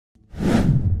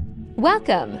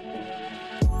Welcome!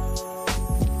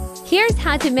 Here's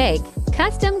how to make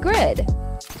custom grid.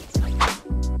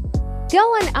 Go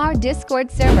on our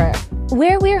Discord server,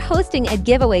 where we're hosting a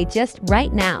giveaway just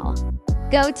right now.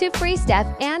 Go to Free Step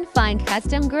and find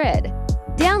Custom Grid.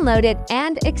 Download it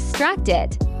and extract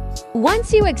it.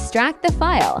 Once you extract the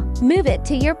file, move it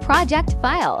to your project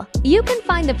file. You can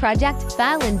find the project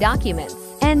file in Documents,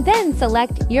 and then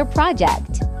select your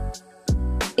project.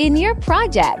 In your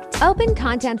project, open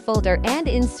Content folder and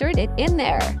insert it in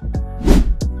there.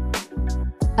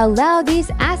 Allow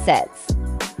these assets.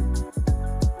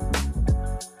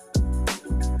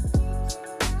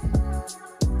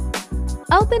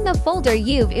 Open the folder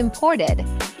you've imported.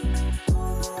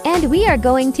 And we are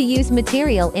going to use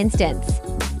Material Instance.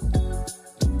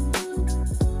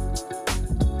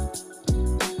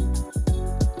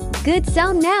 Good,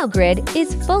 so now Grid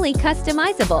is fully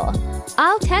customizable.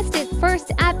 I'll test it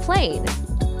first at Plane.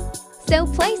 So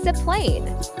place a plane.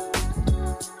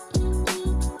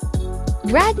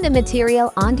 Drag the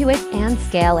material onto it and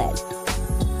scale it.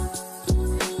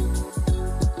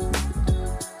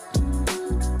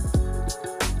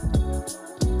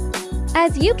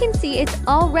 As you can see, it's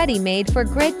already made for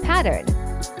grid pattern.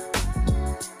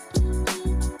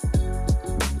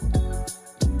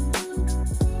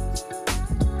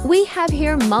 We have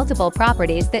here multiple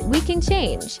properties that we can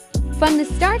change. From the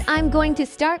start, I'm going to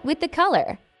start with the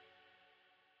color.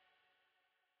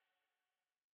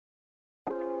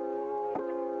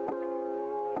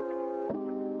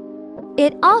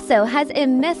 It also has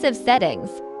emissive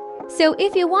settings. So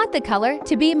if you want the color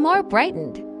to be more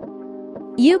brightened,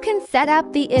 you can set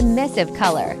up the emissive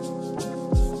color.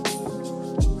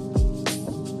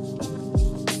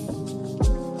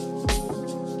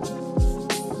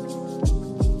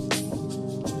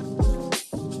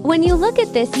 When you look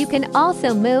at this, you can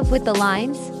also move with the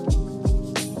lines,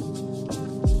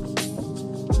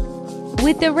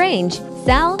 with the range,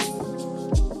 cell,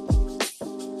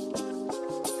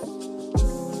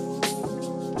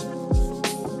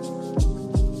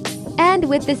 and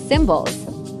with the symbols.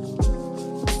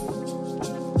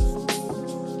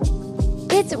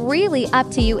 It's really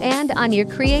up to you and on your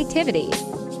creativity.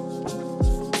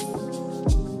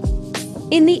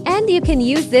 In the end, you can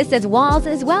use this as walls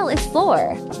as well as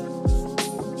floor.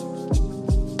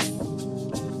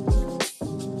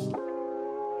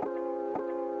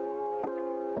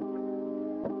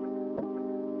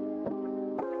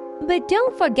 But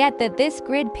don't forget that this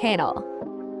grid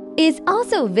panel is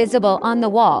also visible on the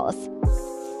walls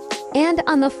and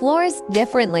on the floors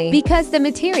differently because the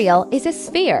material is a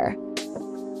sphere.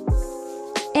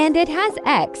 And it has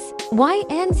X, Y,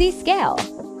 and Z scale.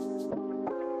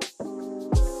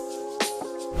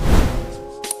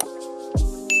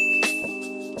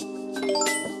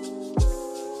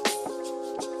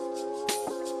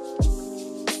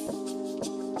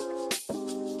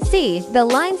 See, the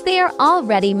lines, they are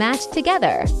already matched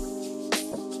together.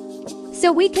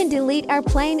 So we can delete our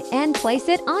plane and place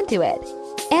it onto it.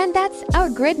 And that's our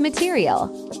grid material.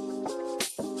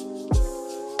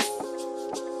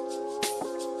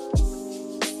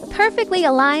 Perfectly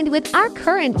aligned with our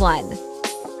current one.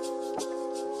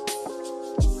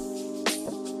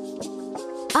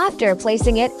 After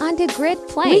placing it onto grid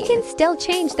plane, we can still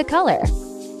change the color.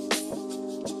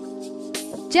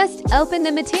 Just open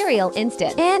the Material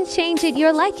Instant and change it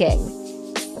your liking.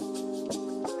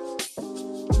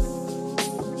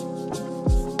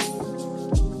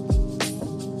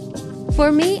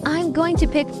 For me, I'm going to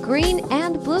pick green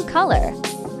and blue color.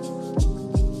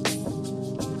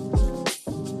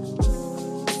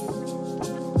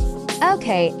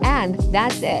 Okay, and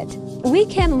that's it. We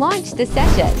can launch the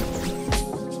session.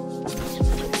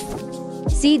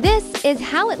 See, this is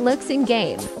how it looks in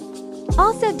game.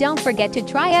 Also, don't forget to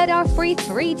try out our free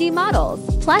 3D models,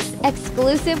 plus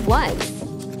exclusive ones.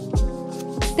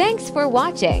 Thanks for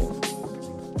watching.